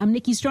I'm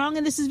Nikki Strong,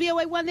 and this is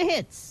VOA One The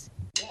Hits.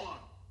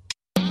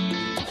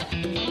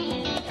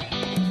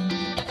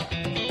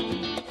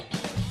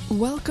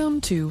 Welcome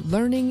to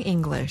Learning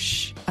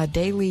English, a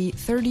daily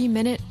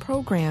 30-minute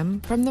program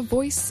from the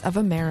Voice of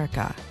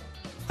America.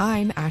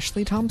 I'm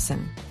Ashley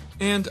Thompson.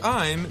 And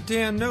I'm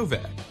Dan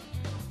Novak.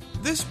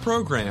 This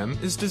program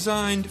is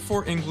designed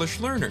for English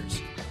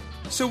learners,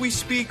 so we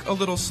speak a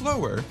little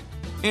slower,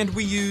 and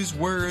we use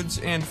words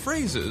and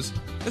phrases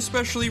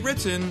especially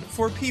written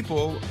for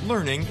people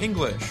learning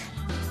English.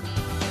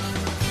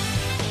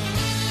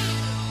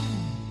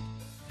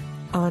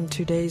 On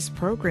today's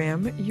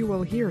program, you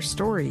will hear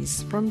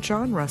stories from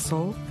John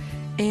Russell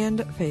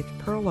and Faith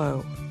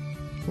Perlow.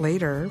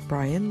 Later,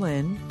 Brian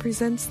Lynn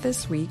presents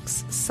this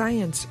week's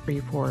Science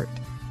Report.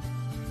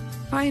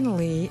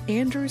 Finally,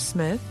 Andrew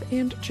Smith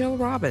and Jill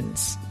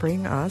Robbins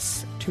bring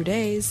us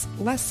today's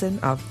Lesson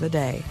of the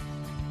Day.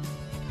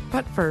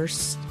 But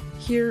first,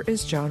 here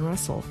is John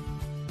Russell.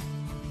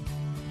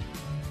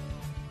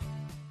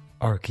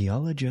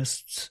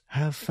 Archaeologists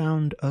have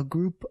found a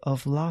group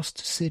of lost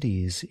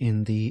cities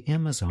in the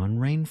Amazon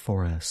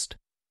rainforest.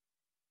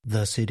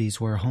 The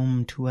cities were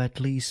home to at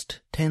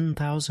least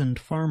 10,000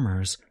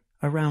 farmers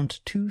around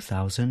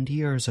 2,000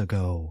 years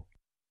ago.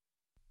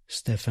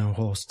 Stéphane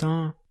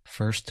Rostand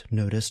first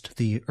noticed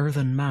the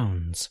earthen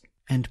mounds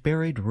and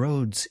buried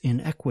roads in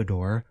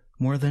Ecuador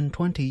more than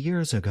 20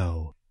 years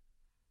ago.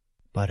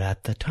 But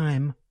at the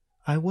time,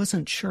 I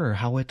wasn't sure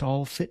how it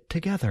all fit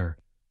together,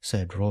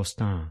 said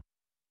Rostand.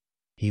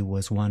 He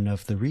was one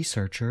of the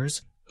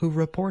researchers who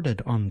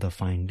reported on the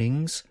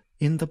findings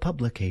in the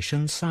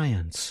publication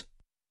Science.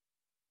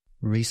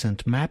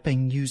 Recent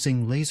mapping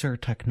using laser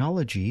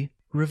technology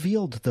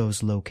revealed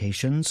those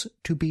locations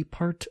to be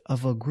part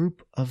of a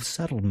group of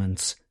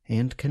settlements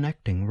and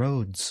connecting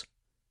roads.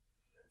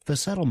 The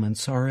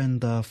settlements are in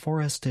the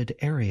forested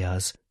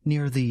areas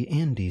near the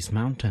Andes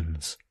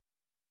Mountains.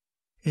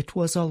 It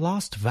was a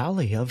lost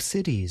valley of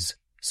cities,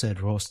 said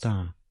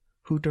Rostand,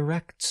 who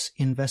directs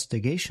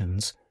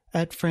investigations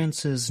at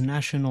France's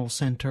National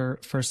Center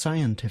for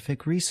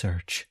Scientific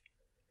Research.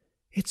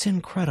 It's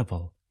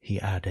incredible, he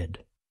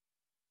added.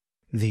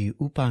 The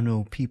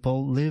Upano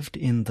people lived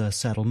in the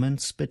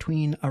settlements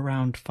between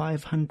around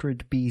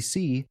 500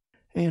 BC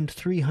and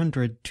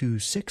 300 to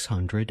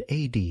 600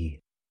 AD.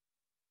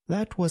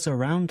 That was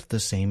around the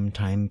same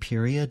time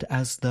period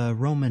as the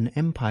Roman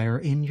Empire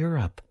in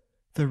Europe,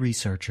 the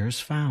researchers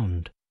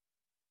found.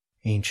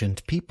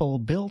 Ancient people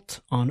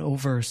built on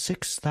over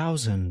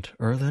 6,000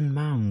 earthen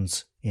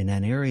mounds in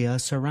an area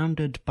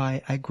surrounded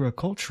by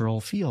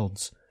agricultural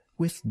fields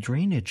with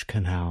drainage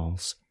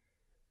canals.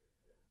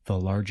 The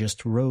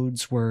largest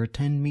roads were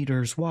 10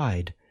 meters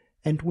wide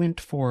and went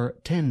for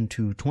 10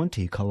 to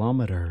 20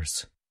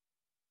 kilometers.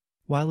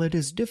 While it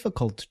is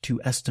difficult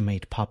to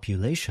estimate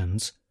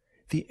populations,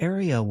 the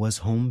area was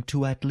home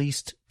to at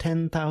least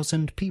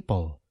 10,000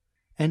 people,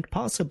 and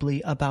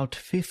possibly about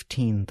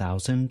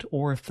 15,000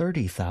 or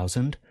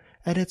 30,000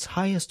 at its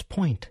highest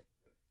point,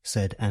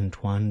 said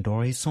Antoine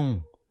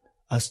Dorisson,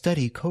 a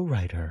study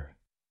co-writer.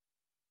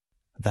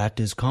 That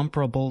is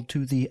comparable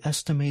to the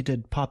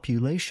estimated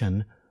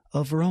population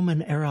of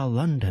Roman-era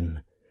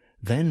London,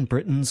 then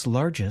Britain's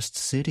largest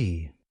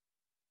city.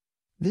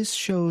 This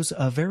shows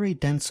a very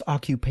dense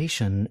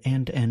occupation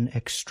and an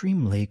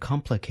extremely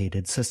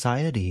complicated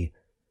society,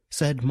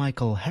 said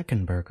Michael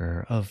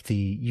Heckenberger of the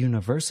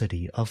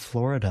University of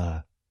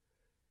Florida.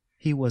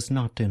 He was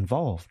not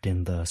involved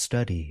in the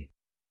study.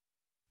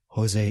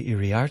 Jose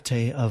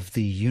Iriarte of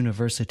the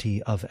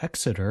University of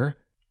Exeter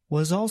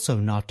was also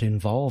not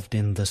involved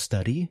in the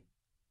study.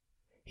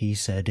 He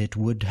said it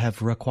would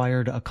have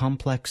required a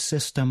complex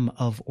system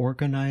of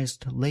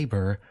organized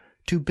labor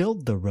to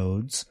build the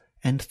roads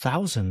and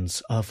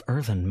thousands of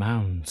earthen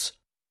mounds.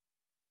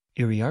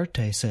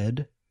 Iriarte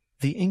said,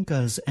 "The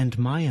Incas and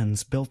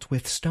Mayans built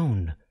with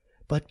stone,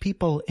 but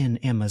people in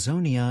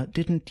Amazonia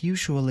didn't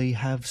usually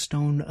have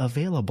stone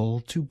available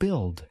to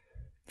build.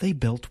 They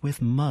built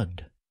with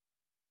mud."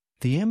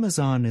 The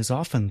Amazon is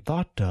often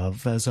thought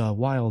of as a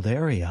wild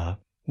area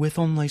with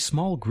only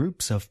small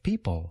groups of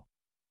people.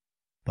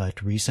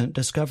 But recent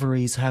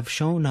discoveries have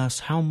shown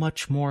us how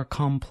much more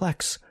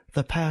complex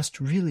the past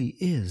really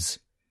is,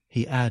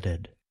 he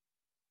added.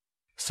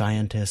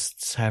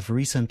 Scientists have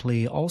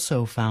recently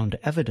also found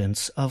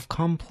evidence of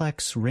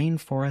complex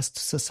rainforest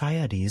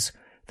societies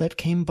that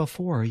came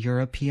before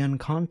European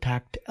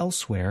contact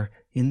elsewhere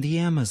in the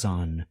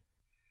Amazon,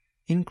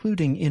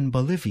 including in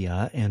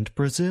Bolivia and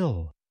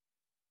Brazil.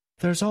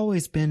 There's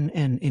always been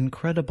an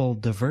incredible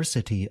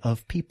diversity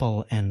of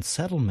people and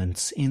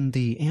settlements in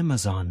the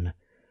Amazon,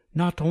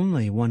 not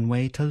only one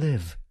way to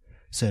live,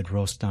 said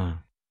Rostand.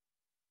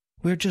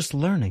 We're just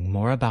learning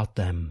more about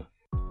them.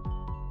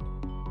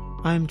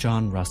 I'm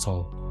John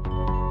Russell.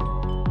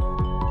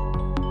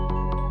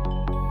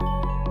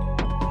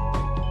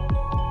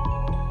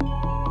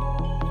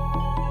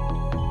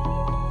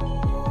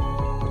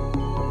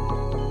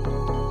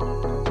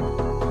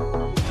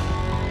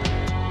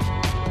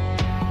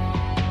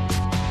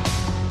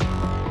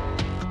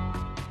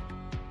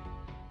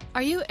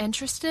 Are you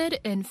interested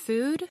in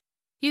food,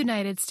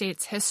 United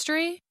States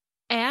history,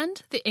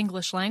 and the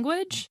English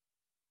language?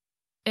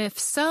 If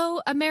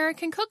so,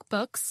 American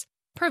cookbooks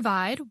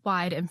provide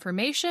wide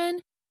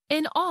information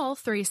in all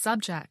three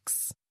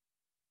subjects.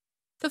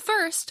 The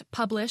first,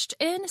 published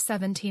in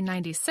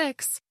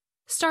 1796,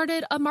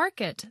 started a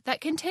market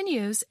that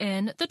continues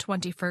in the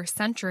 21st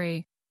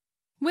century,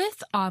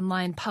 with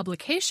online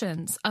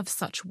publications of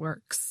such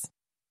works.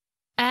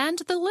 And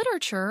the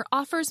literature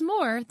offers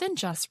more than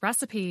just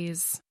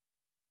recipes.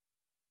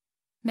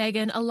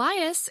 Megan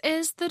Elias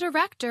is the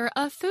Director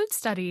of Food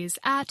Studies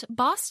at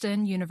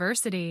Boston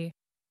University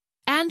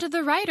and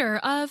the writer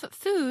of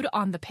Food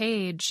on the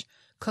Page,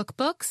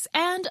 Cookbooks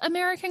and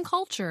American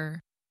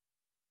Culture.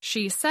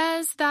 She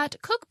says that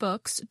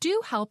cookbooks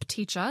do help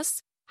teach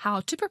us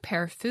how to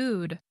prepare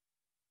food,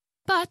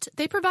 but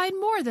they provide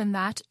more than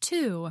that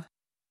too.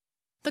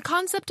 The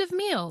concept of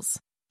meals.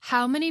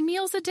 How many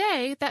meals a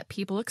day that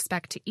people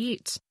expect to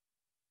eat?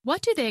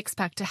 What do they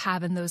expect to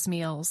have in those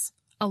meals?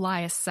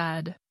 Elias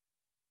said.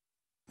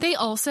 They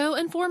also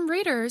inform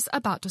readers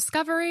about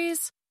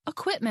discoveries,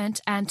 equipment,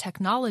 and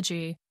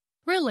technology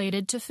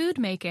related to food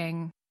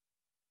making.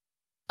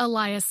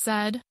 Elias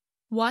said,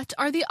 "What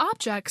are the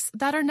objects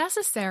that are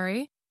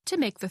necessary to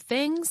make the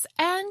things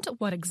and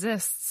what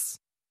exists?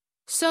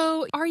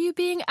 So, are you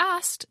being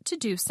asked to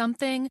do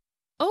something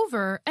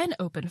over an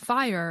open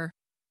fire?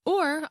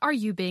 Or are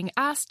you being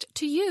asked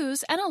to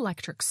use an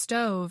electric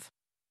stove?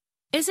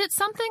 Is it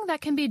something that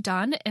can be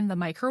done in the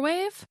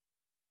microwave?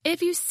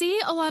 If you see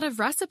a lot of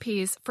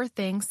recipes for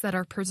things that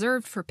are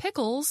preserved for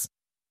pickles,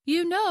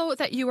 you know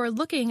that you are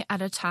looking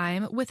at a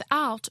time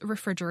without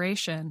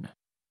refrigeration."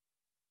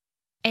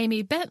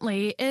 Amy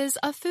Bentley is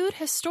a food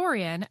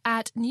historian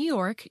at New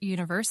York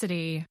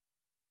University.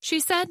 She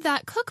said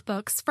that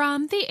cookbooks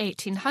from the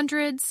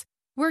 1800s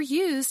were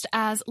used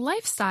as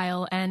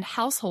lifestyle and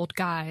household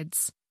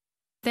guides.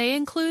 They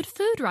include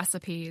food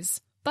recipes,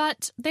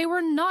 but they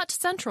were not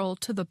central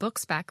to the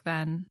books back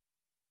then.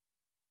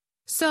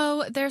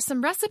 So there's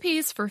some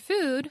recipes for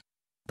food,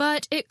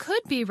 but it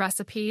could be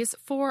recipes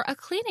for a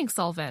cleaning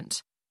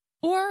solvent,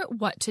 or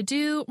what to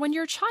do when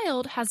your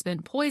child has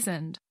been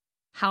poisoned,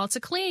 how to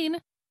clean,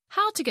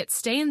 how to get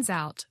stains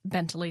out,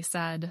 Bentley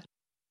said.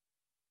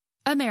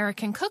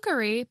 American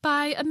Cookery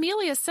by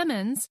Amelia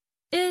Simmons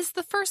is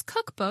the first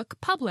cookbook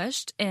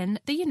published in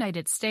the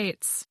United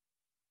States.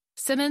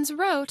 Simmons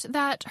wrote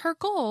that her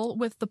goal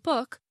with the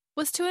book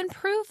was to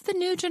improve the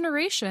new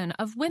generation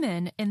of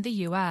women in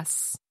the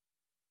U.S.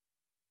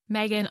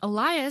 Megan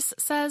Elias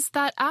says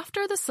that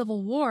after the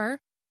Civil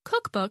War,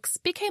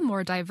 cookbooks became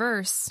more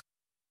diverse.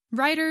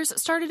 Writers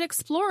started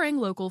exploring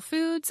local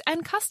foods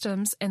and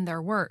customs in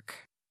their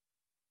work.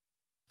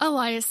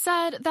 Elias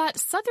said that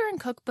Southern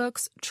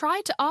cookbooks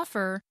tried to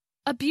offer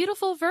a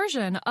beautiful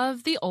version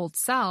of the Old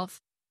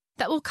South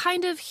that will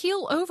kind of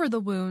heal over the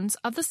wounds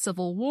of the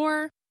Civil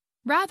War,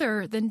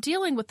 rather than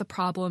dealing with the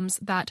problems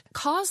that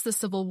caused the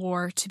Civil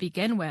War to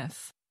begin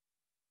with.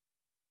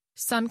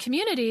 Some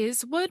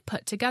communities would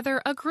put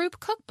together a group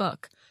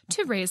cookbook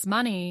to raise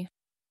money.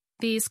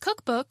 These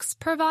cookbooks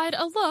provide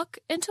a look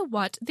into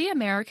what the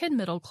American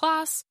middle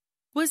class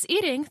was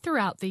eating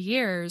throughout the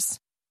years.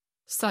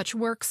 Such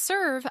works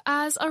serve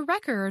as a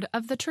record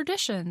of the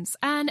traditions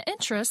and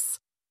interests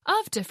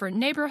of different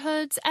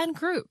neighborhoods and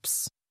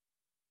groups.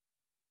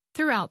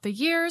 Throughout the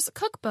years,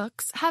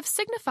 cookbooks have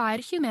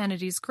signified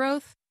humanity's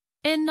growth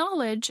in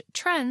knowledge,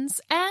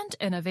 trends, and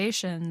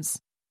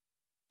innovations.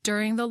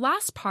 During the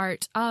last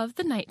part of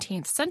the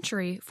 19th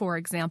century, for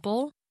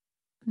example,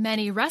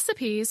 many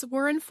recipes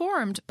were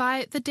informed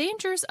by the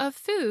dangers of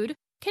food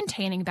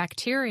containing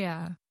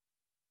bacteria.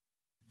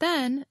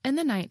 Then, in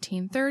the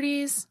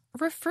 1930s,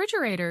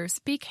 refrigerators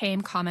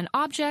became common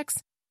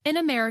objects in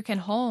American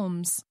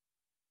homes.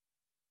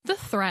 The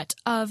threat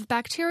of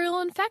bacterial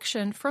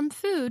infection from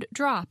food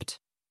dropped,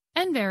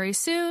 and very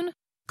soon,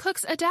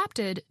 cooks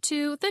adapted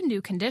to the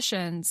new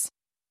conditions.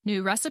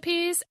 New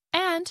recipes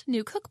and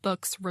new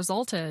cookbooks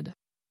resulted.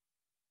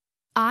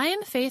 I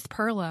am Faith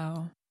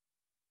Perlow.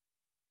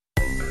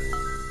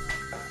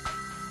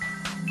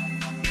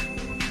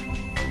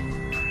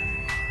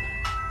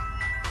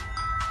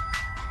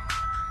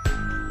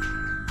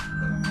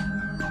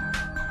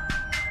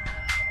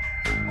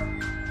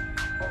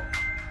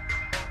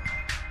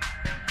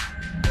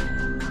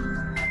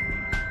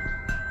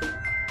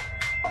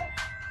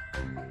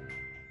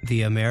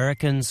 The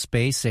American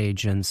Space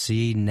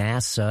Agency,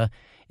 NASA,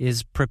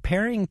 is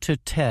preparing to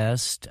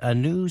test a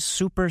new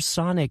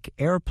supersonic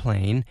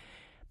airplane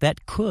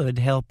that could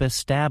help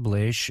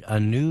establish a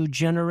new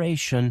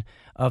generation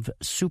of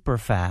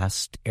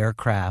superfast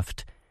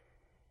aircraft.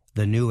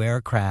 The new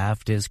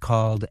aircraft is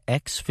called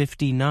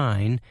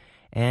X-59,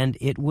 and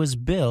it was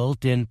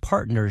built in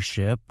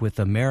partnership with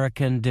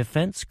American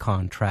defense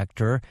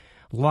contractor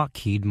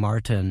Lockheed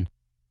Martin.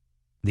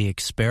 The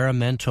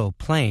experimental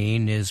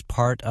plane is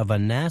part of a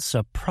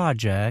NASA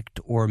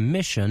project or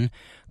mission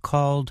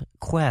called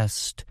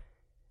Quest.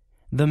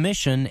 The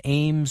mission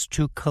aims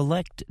to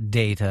collect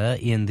data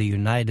in the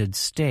United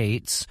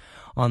States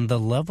on the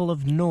level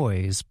of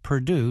noise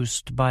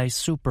produced by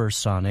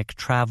supersonic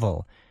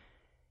travel.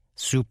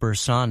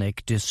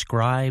 Supersonic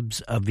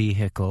describes a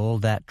vehicle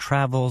that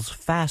travels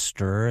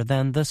faster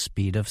than the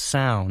speed of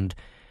sound,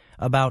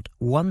 about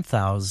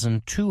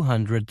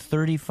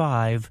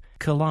 1,235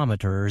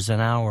 kilometers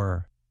an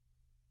hour.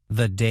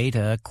 The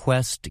data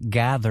Quest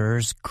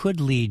gathers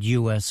could lead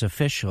U.S.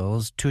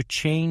 officials to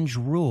change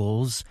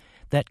rules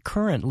that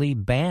currently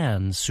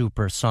ban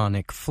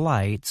supersonic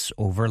flights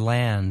over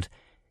land.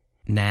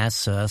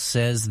 NASA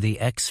says the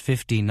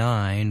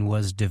X-59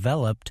 was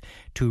developed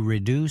to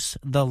reduce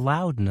the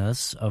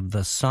loudness of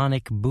the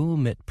sonic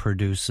boom it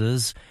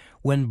produces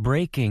when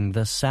breaking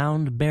the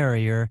sound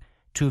barrier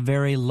to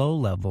very low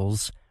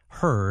levels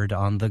heard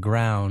on the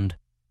ground.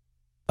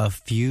 A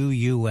few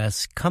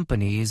U.S.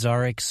 companies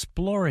are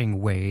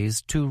exploring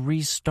ways to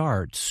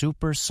restart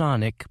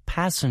supersonic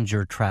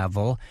passenger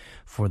travel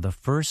for the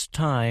first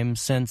time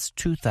since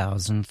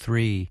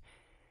 2003.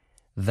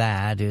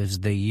 That is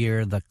the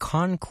year the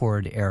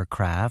Concorde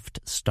aircraft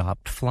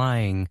stopped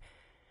flying.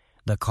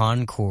 The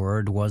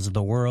Concorde was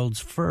the world's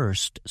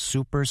first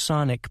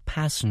supersonic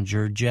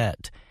passenger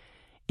jet.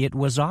 It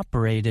was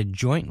operated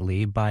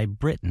jointly by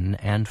Britain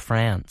and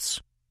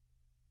France.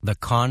 The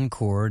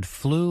Concorde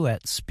flew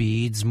at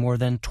speeds more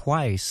than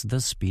twice the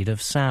speed of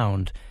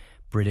sound,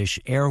 British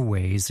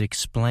Airways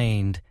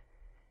explained.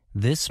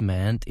 This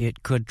meant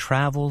it could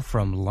travel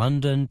from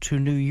London to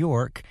New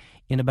York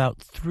in about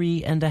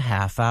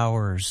 3.5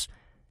 hours.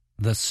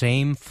 The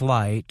same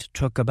flight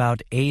took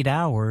about 8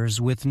 hours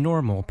with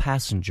normal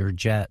passenger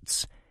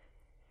jets.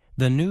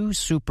 The new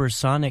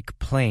supersonic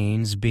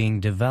planes being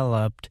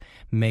developed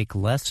make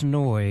less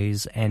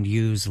noise and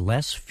use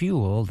less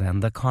fuel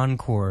than the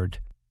Concorde.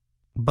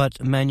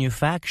 But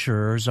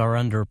manufacturers are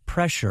under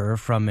pressure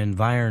from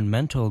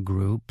environmental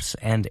groups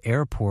and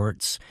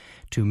airports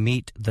to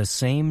meet the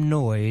same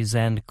noise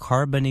and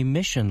carbon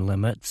emission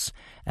limits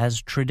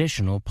as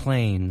traditional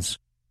planes.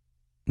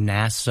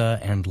 NASA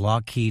and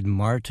Lockheed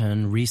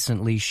Martin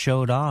recently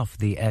showed off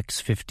the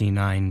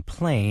X-59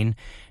 plane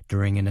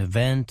during an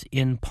event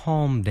in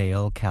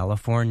Palmdale,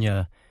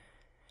 California.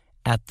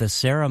 At the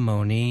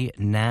ceremony,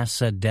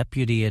 NASA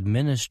Deputy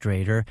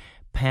Administrator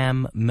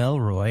Pam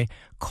Melroy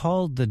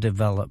called the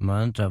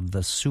development of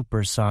the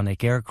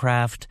supersonic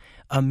aircraft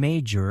a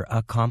major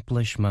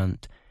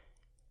accomplishment.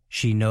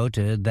 She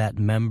noted that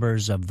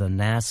members of the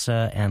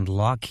NASA and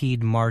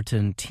Lockheed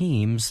Martin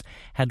teams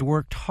had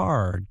worked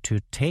hard to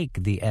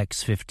take the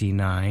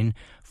X-59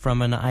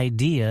 from an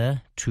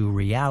idea to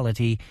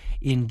reality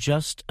in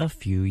just a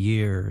few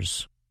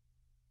years.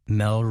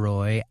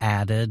 Melroy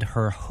added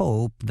her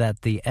hope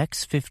that the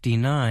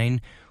X-59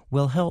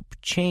 will help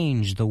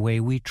change the way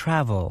we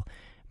travel,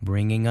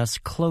 bringing us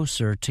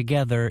closer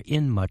together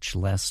in much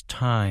less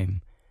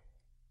time.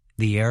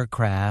 The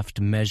aircraft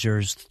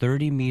measures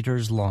 30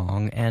 meters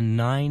long and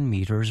 9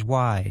 meters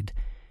wide.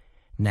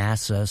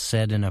 NASA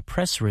said in a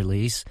press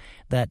release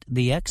that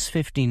the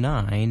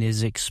X-59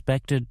 is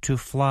expected to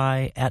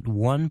fly at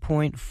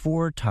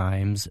 1.4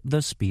 times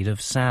the speed of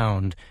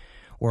sound,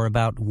 or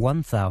about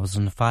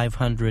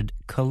 1,500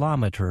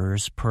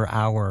 kilometers per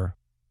hour.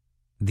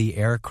 The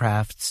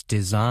aircraft's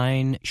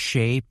design,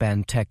 shape,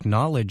 and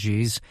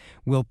technologies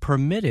will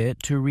permit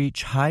it to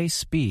reach high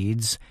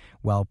speeds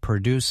while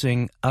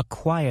producing a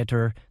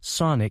quieter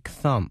sonic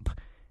thump,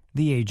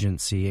 the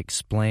agency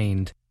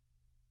explained.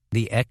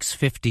 The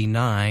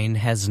X-59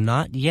 has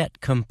not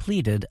yet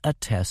completed a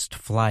test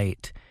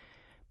flight,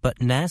 but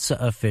NASA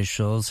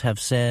officials have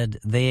said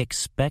they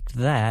expect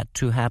that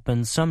to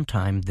happen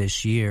sometime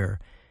this year.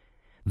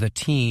 The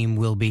team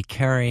will be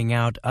carrying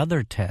out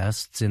other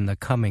tests in the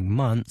coming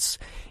months,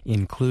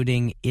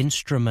 including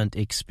instrument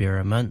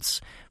experiments,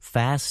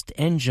 fast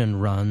engine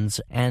runs,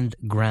 and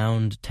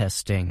ground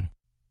testing.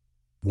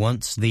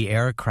 Once the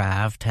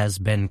aircraft has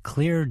been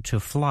cleared to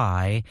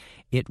fly,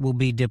 it will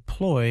be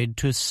deployed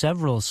to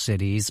several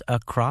cities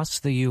across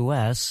the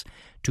U.S.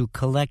 to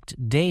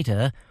collect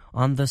data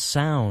on the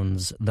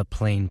sounds the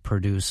plane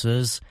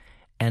produces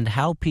and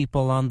how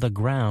people on the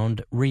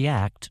ground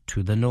react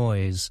to the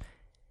noise.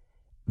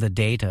 The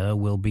data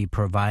will be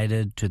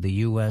provided to the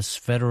U.S.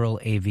 Federal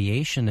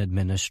Aviation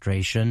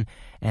Administration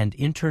and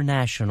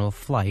international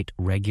flight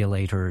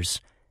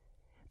regulators.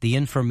 The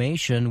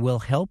information will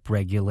help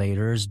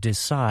regulators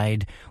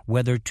decide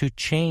whether to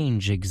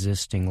change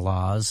existing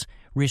laws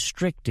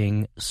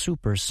restricting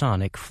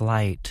supersonic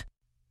flight.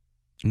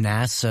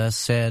 NASA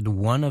said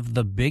one of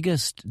the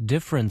biggest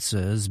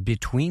differences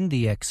between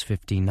the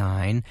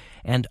X-59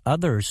 and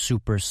other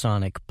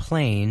supersonic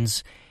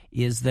planes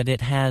is that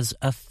it has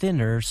a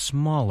thinner,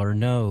 smaller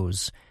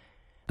nose.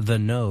 The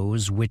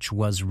nose, which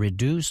was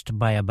reduced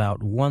by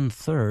about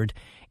 1/3,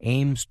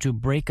 aims to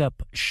break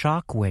up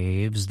shock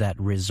waves that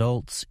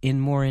results in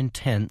more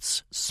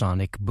intense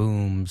sonic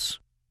booms.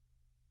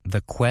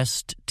 The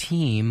Quest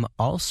team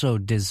also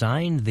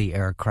designed the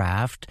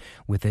aircraft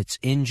with its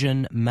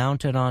engine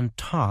mounted on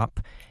top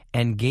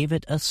and gave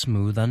it a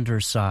smooth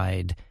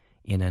underside.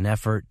 in an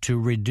effort to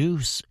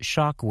reduce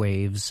shock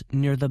waves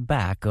near the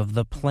back of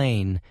the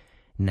plane,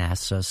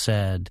 NASA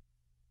said.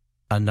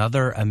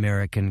 Another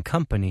American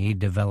company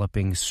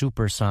developing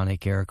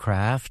supersonic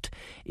aircraft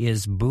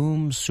is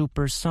Boom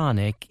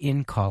Supersonic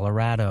in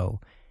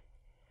Colorado.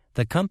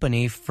 The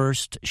company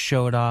first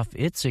showed off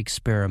its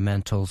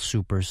experimental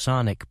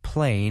supersonic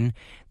plane,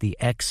 the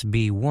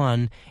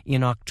XB-1,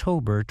 in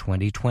October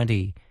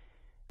 2020.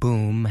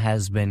 Boom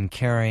has been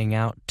carrying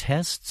out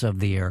tests of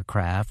the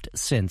aircraft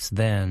since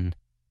then.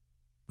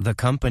 The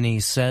company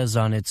says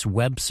on its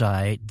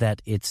website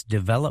that its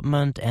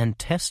development and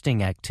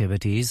testing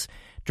activities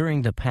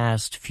during the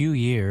past few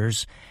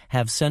years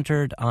have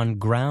centered on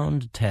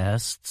ground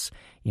tests,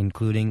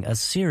 including a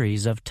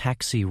series of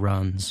taxi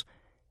runs.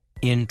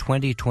 In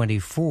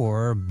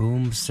 2024,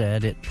 Boom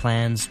said it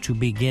plans to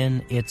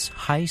begin its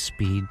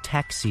high-speed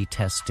taxi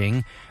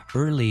testing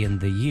early in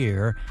the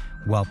year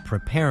while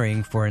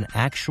preparing for an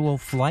actual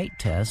flight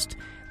test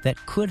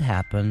that could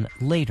happen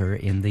later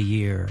in the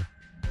year.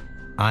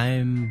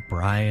 I'm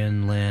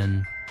Brian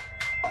Lynn.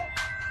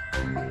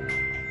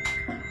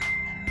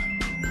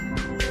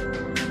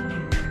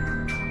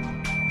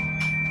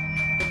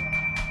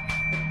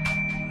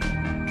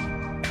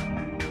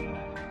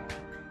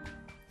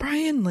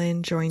 Brian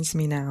Lynn joins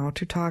me now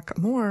to talk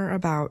more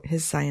about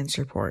his science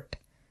report.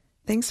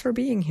 Thanks for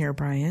being here,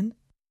 Brian.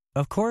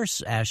 Of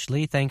course,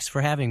 Ashley. Thanks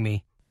for having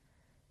me.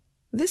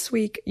 This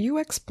week, you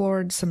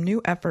explored some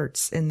new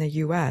efforts in the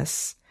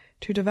U.S.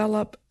 to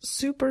develop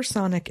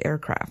supersonic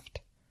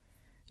aircraft.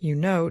 You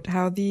note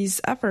how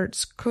these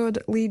efforts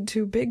could lead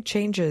to big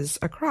changes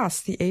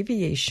across the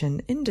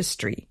aviation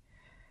industry.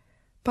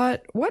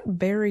 But what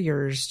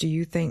barriers do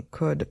you think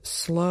could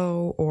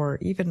slow or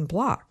even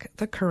block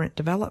the current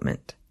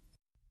development?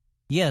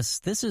 Yes,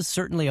 this is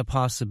certainly a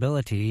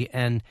possibility,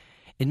 and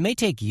it may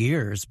take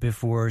years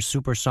before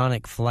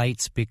supersonic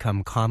flights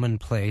become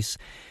commonplace.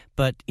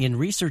 But in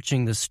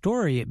researching the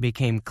story, it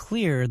became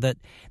clear that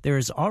there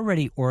is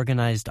already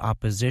organized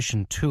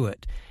opposition to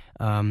it.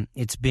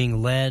 It's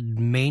being led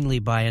mainly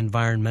by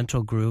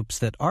environmental groups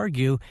that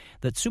argue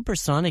that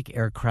supersonic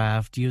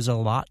aircraft use a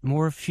lot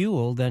more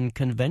fuel than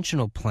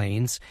conventional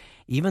planes,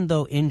 even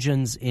though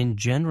engines in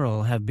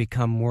general have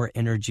become more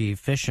energy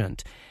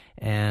efficient.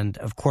 And,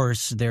 of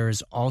course,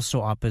 there's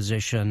also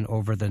opposition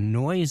over the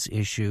noise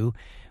issue,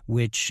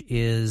 which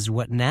is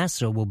what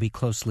NASA will be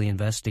closely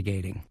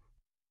investigating.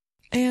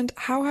 And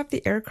how have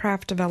the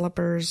aircraft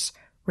developers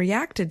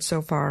reacted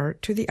so far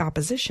to the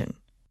opposition?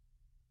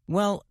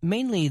 Well,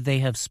 mainly they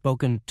have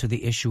spoken to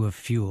the issue of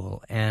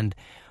fuel, and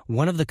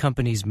one of the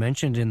companies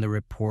mentioned in the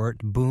report,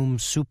 Boom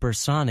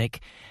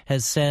Supersonic,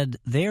 has said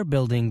they're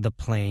building the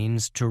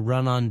planes to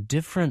run on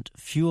different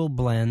fuel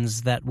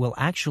blends that will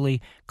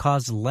actually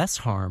cause less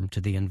harm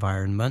to the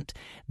environment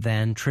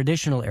than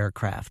traditional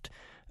aircraft.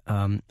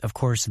 Of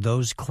course,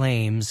 those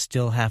claims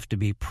still have to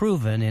be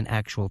proven in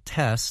actual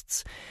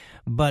tests,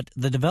 but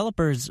the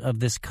developers of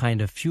this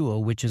kind of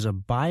fuel, which is a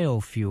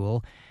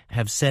biofuel,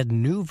 have said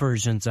new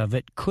versions of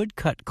it could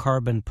cut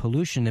carbon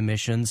pollution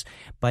emissions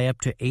by up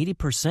to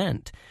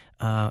 80%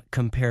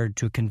 compared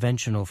to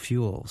conventional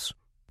fuels.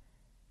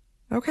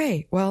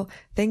 Okay, well,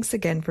 thanks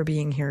again for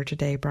being here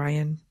today,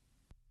 Brian.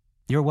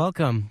 You're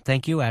welcome.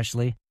 Thank you,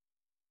 Ashley.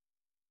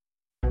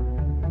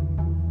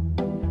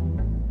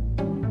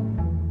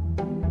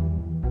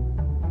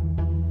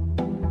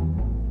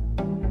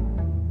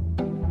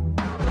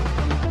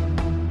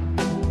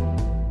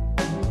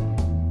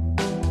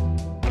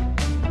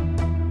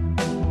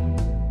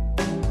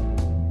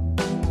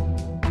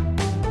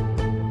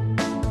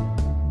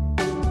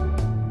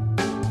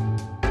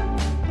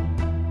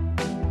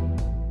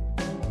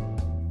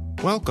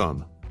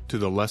 Welcome to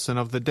the Lesson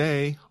of the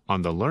Day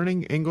on the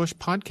Learning English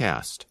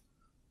podcast.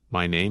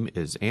 My name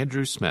is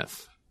Andrew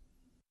Smith.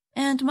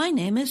 And my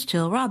name is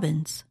Jill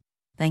Robbins.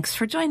 Thanks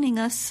for joining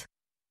us.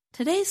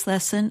 Today's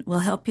lesson will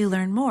help you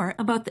learn more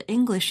about the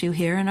English you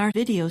hear in our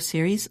video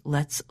series,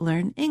 Let's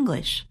Learn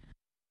English.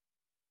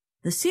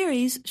 The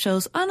series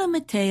shows Ana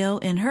Mateo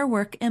in her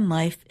work and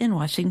life in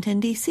Washington,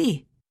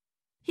 D.C.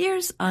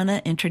 Here's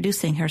Ana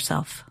introducing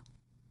herself.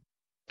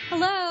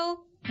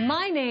 Hello,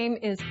 my name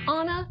is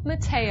Ana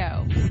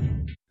Mateo.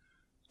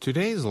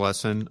 Today's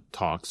lesson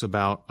talks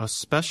about a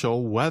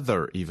special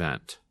weather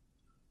event,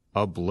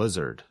 a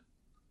blizzard.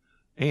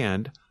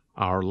 And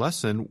our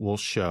lesson will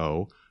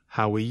show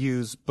how we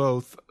use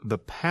both the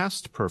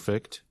past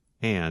perfect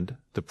and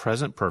the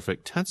present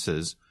perfect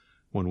tenses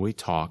when we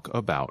talk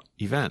about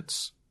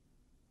events.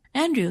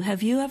 Andrew,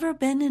 have you ever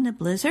been in a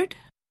blizzard?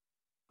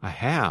 I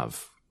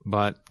have,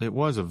 but it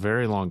was a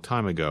very long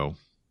time ago.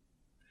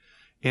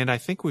 And I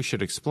think we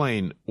should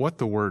explain what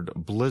the word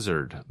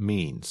blizzard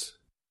means.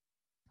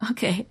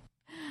 Okay.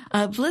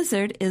 A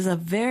blizzard is a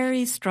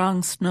very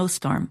strong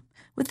snowstorm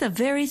with a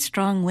very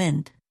strong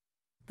wind.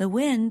 The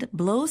wind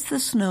blows the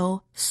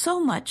snow so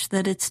much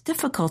that it's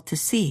difficult to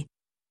see,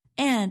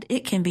 and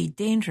it can be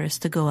dangerous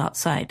to go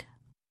outside.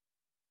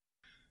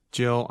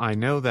 Jill, I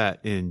know that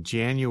in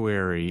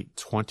January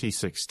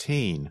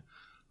 2016,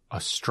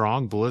 a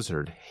strong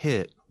blizzard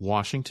hit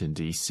Washington,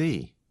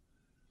 D.C.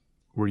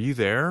 Were you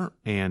there,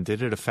 and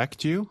did it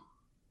affect you?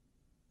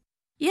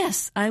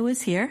 Yes, I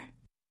was here.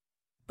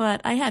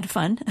 But I had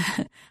fun.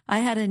 I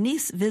had a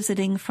niece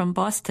visiting from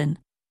Boston,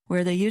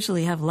 where they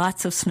usually have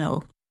lots of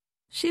snow.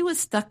 She was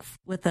stuck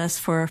with us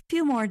for a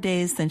few more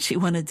days than she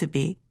wanted to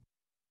be.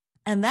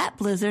 And that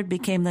blizzard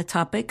became the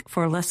topic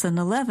for Lesson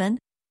 11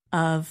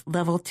 of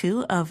Level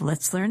 2 of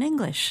Let's Learn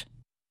English.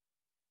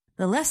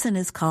 The lesson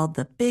is called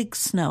The Big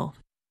Snow.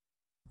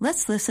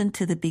 Let's listen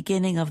to the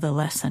beginning of the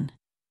lesson.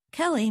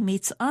 Kelly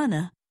meets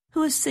Anna,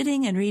 who is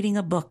sitting and reading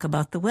a book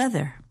about the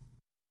weather.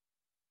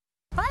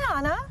 Hi,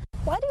 Anna.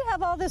 Why do you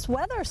have all this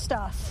weather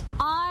stuff?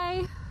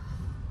 I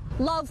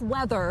love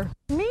weather.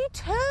 Me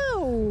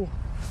too.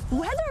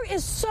 Weather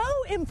is so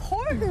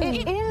important.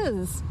 It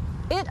is.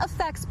 It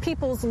affects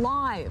people's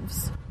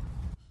lives.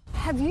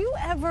 Have you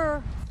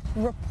ever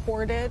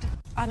reported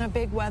on a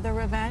big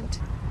weather event?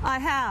 I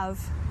have.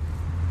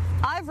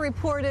 I've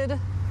reported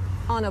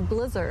on a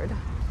blizzard.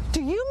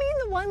 Do you mean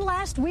the one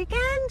last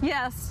weekend?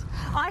 Yes.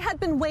 I had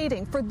been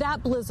waiting for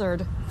that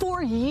blizzard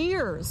for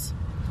years.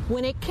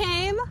 When it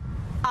came,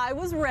 I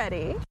was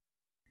ready.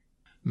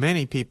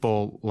 Many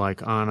people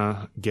like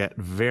Anna get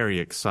very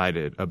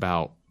excited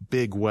about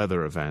big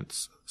weather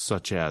events,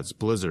 such as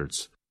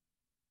blizzards.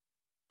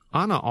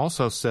 Anna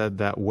also said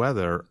that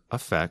weather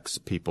affects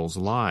people's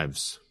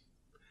lives.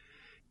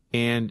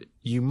 And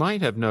you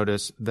might have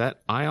noticed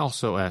that I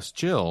also asked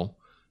Jill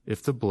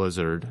if the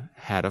blizzard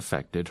had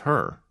affected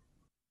her.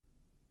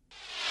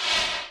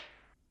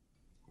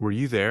 Were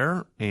you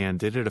there, and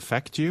did it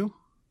affect you?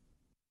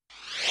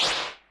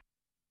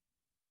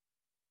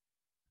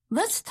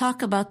 Let's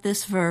talk about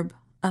this verb,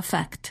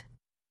 affect.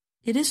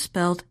 It is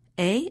spelled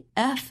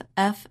A-F-F-E-C-T.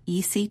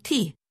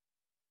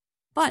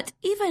 But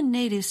even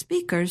native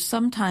speakers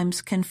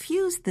sometimes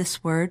confuse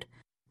this word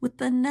with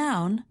the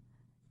noun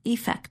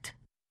effect.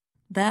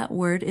 That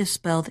word is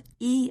spelled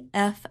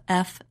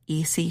E-F-F-E-C-T.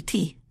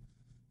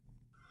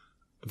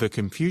 The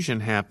confusion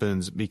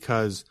happens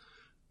because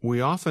we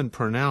often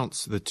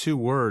pronounce the two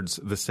words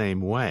the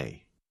same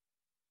way.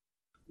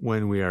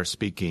 When we are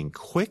speaking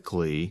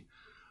quickly,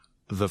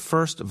 the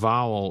first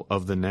vowel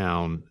of the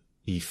noun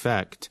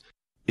effect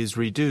is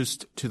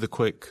reduced to the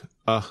quick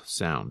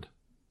sound,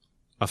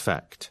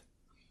 affect,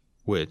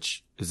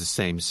 which is the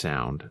same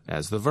sound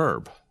as the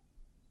verb.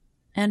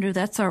 Andrew,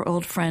 that's our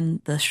old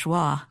friend, the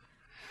schwa.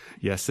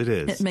 Yes, it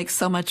is. It makes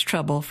so much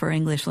trouble for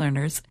English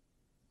learners.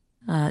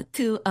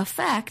 To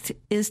affect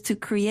is to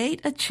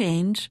create a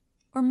change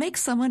or make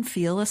someone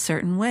feel a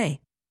certain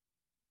way.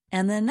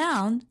 And the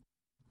noun,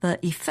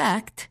 the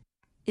effect,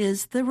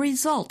 is the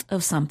result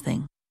of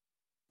something.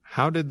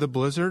 How did the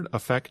blizzard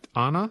affect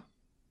Anna?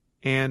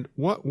 And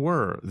what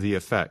were the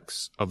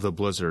effects of the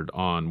blizzard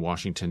on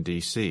Washington,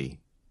 D.C.?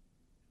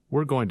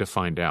 We're going to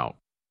find out.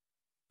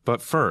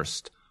 But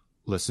first,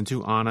 listen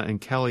to Anna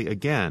and Kelly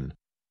again.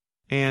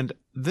 And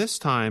this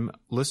time,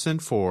 listen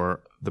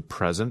for the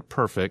present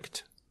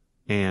perfect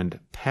and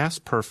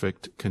past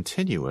perfect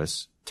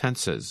continuous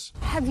tenses.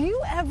 Have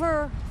you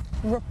ever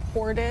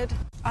reported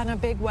on a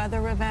big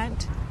weather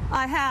event?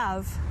 I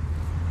have.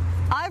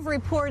 I've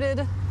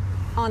reported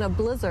on a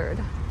blizzard.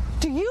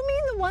 Do you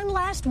mean the one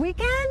last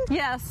weekend?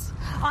 Yes.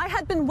 I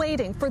had been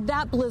waiting for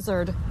that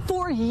blizzard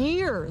for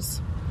years.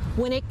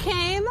 When it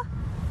came,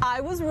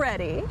 I was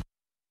ready.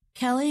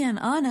 Kelly and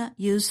Anna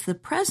use the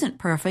present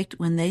perfect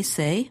when they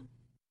say,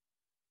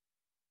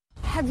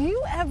 Have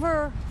you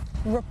ever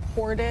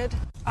reported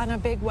on a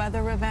big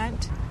weather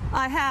event?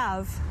 I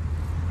have.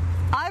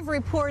 I've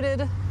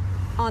reported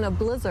on a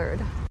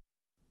blizzard.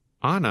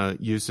 Anna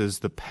uses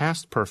the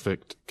past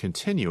perfect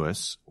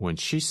continuous when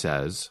she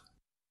says,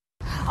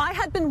 I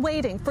had been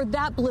waiting for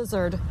that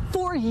blizzard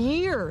for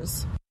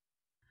years.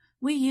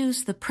 We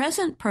use the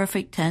present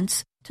perfect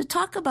tense to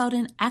talk about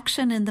an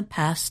action in the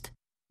past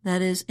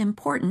that is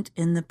important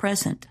in the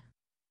present.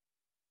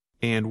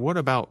 And what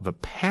about the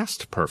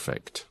past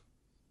perfect?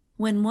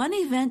 When one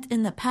event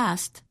in the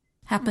past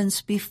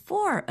happens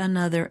before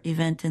another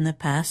event in the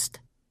past,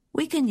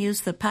 we can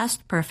use the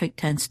past perfect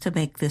tense to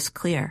make this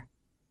clear.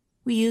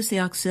 We use the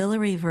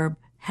auxiliary verb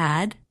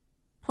had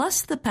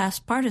plus the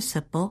past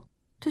participle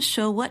to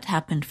show what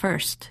happened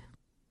first.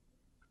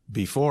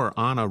 Before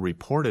Anna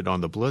reported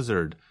on the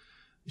blizzard,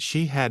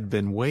 she had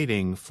been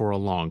waiting for a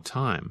long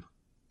time.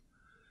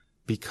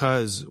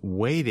 Because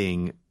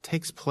waiting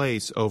takes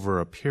place over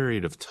a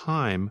period of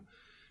time,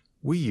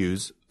 we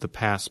use the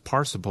past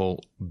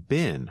participle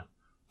been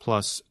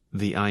plus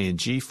the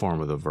ing form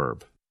of the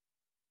verb.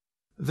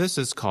 This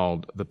is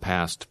called the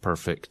past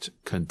perfect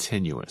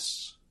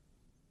continuous.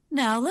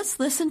 Now let's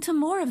listen to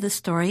more of the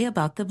story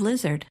about the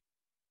blizzard.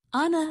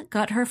 Anna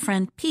got her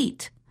friend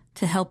Pete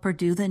to help her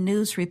do the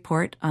news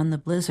report on the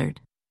blizzard.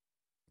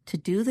 To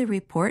do the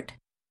report,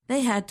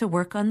 they had to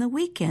work on the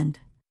weekend,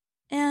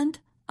 and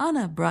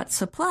Anna brought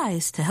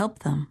supplies to help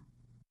them.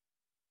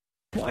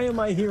 Why am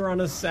I here on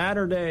a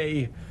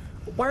Saturday?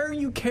 Why are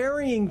you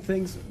carrying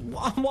things?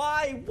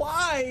 Why?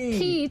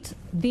 Pete,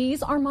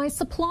 these are my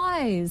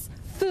supplies.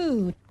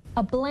 Food,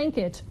 a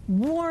blanket,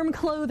 warm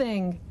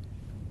clothing.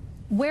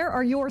 Where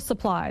are your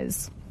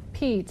supplies?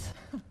 Pete,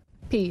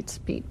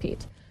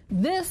 Pete.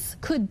 This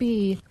could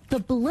be the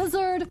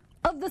blizzard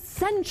of the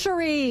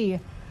century.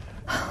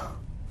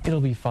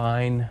 It'll be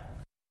fine.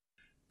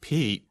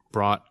 Pete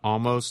brought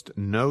almost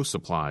no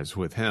supplies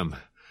with him.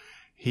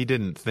 He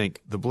didn't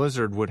think the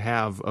blizzard would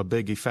have a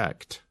big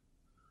effect.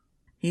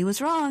 He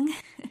was wrong.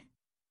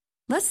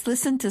 Let's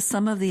listen to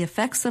some of the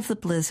effects of the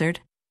blizzard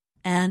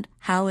and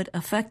how it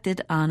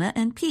affected Anna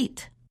and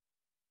Pete.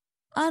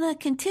 Anna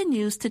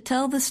continues to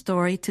tell the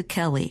story to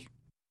Kelly.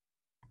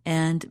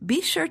 And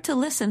be sure to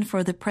listen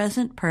for the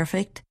present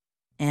perfect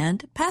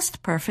and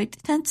past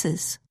perfect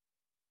tenses.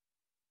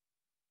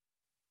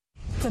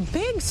 The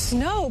big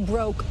snow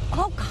broke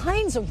all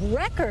kinds of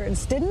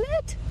records, didn't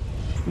it?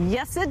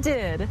 Yes, it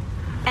did.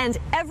 And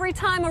every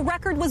time a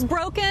record was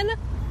broken,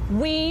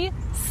 we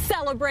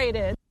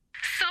celebrated.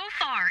 So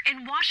far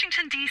in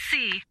Washington,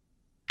 D.C.,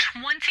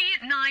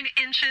 29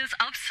 inches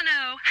of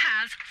snow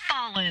has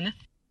fallen.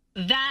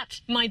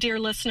 That, my dear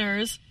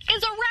listeners,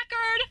 is a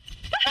record.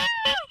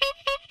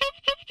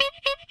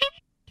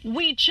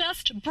 We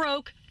just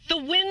broke the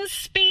wind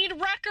speed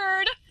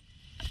record.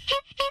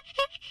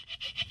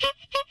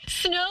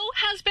 Snow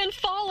has been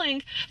falling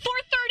for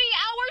 30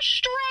 hours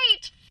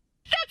straight.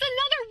 That's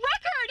another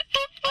record.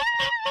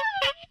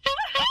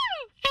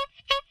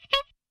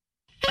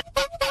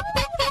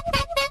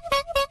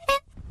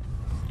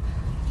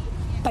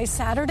 By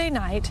Saturday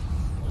night,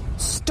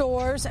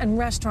 stores and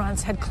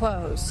restaurants had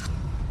closed.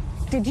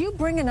 Did you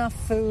bring enough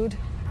food?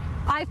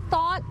 I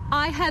thought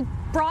I had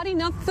brought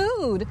enough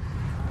food,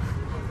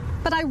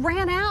 but I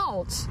ran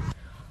out.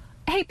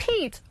 Hey,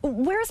 Pete,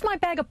 where's my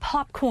bag of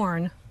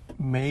popcorn?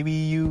 Maybe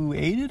you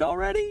ate it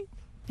already?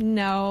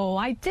 No,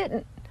 I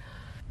didn't.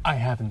 I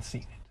haven't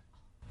seen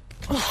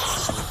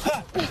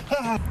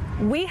it.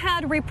 We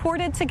had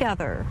reported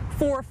together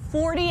for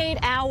 48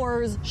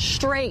 hours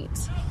straight.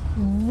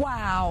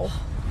 Wow.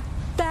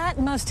 That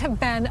must have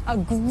been a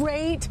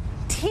great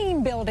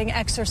team-building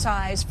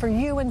exercise for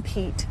you and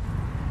Pete.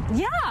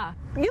 Yeah,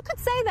 you could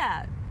say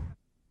that.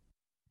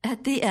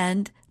 At the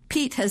end,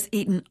 Pete has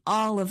eaten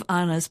all of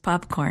Anna's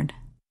popcorn.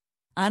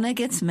 Anna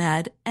gets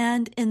mad,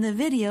 and in the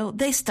video,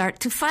 they start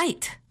to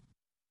fight.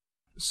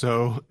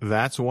 So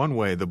that's one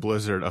way the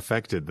blizzard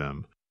affected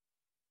them.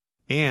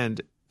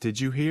 And did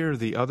you hear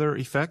the other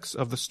effects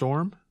of the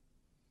storm?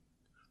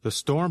 The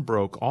storm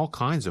broke all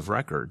kinds of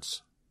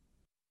records.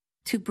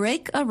 To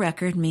break a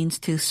record means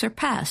to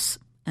surpass,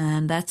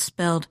 and that's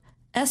spelled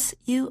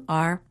S-U-R-P-A-S-S,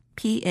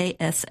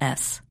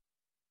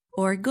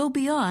 or go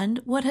beyond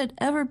what had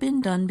ever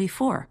been done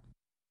before.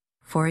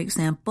 For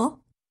example,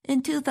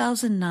 in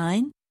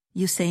 2009,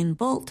 Usain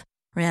Bolt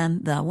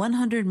ran the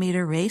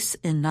 100-meter race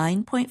in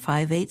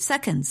 9.58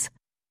 seconds.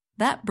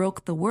 That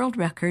broke the world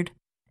record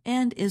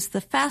and is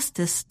the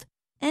fastest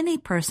any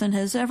person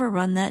has ever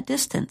run that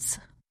distance.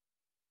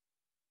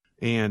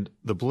 And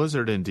the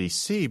blizzard in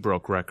D.C.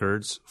 broke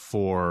records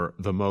for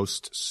the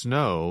most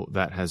snow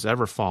that has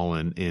ever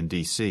fallen in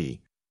D.C.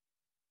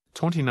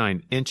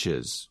 29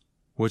 inches,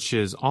 which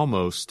is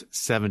almost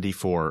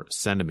 74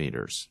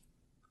 centimeters.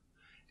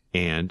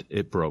 And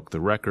it broke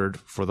the record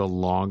for the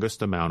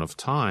longest amount of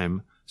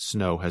time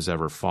snow has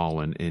ever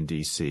fallen in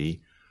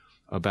D.C.,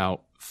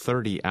 about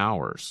 30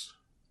 hours.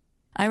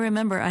 I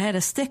remember I had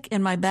a stick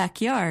in my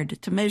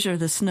backyard to measure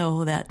the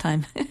snow that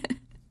time.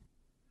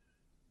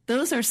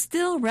 Those are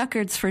still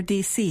records for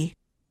D.C.,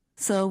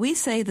 so we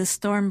say the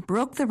storm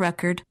broke the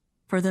record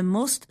for the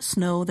most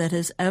snow that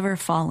has ever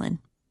fallen.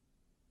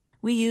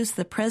 We use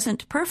the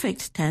present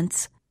perfect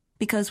tense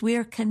because we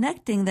are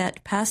connecting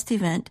that past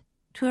event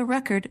to a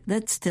record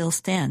that still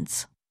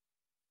stands.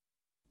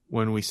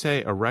 When we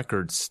say a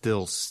record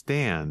still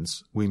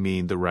stands, we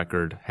mean the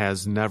record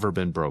has never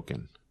been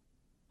broken.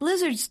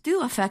 Blizzards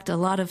do affect a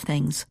lot of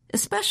things,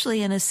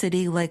 especially in a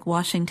city like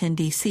Washington,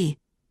 D.C.,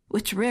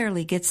 which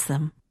rarely gets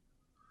them.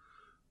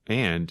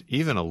 And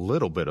even a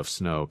little bit of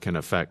snow can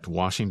affect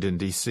Washington,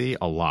 D.C.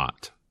 a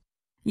lot.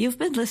 You've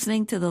been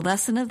listening to the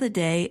Lesson of the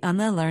Day on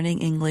the Learning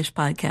English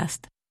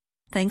podcast.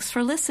 Thanks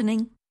for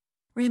listening.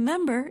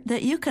 Remember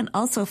that you can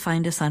also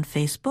find us on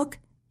Facebook,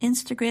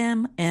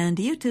 Instagram, and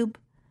YouTube.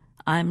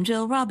 I'm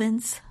Jill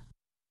Robbins.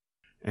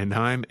 And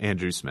I'm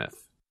Andrew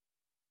Smith.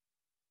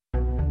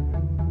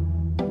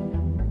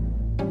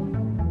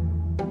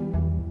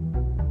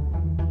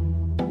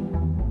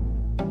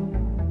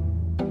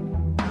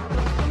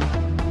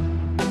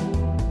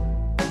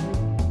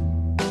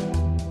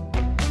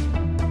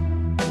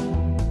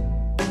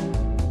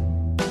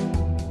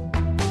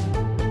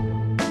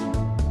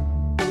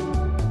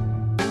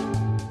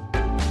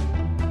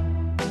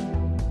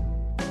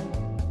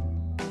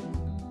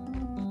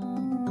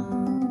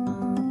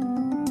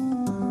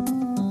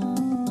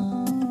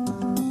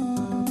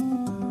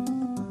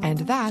 And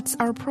that's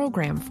our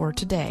program for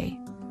today.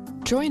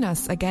 Join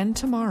us again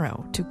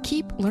tomorrow to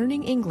keep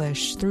learning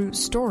English through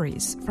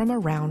stories from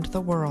around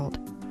the world.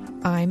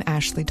 I'm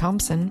Ashley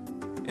Thompson.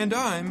 And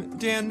I'm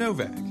Dan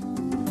Novak.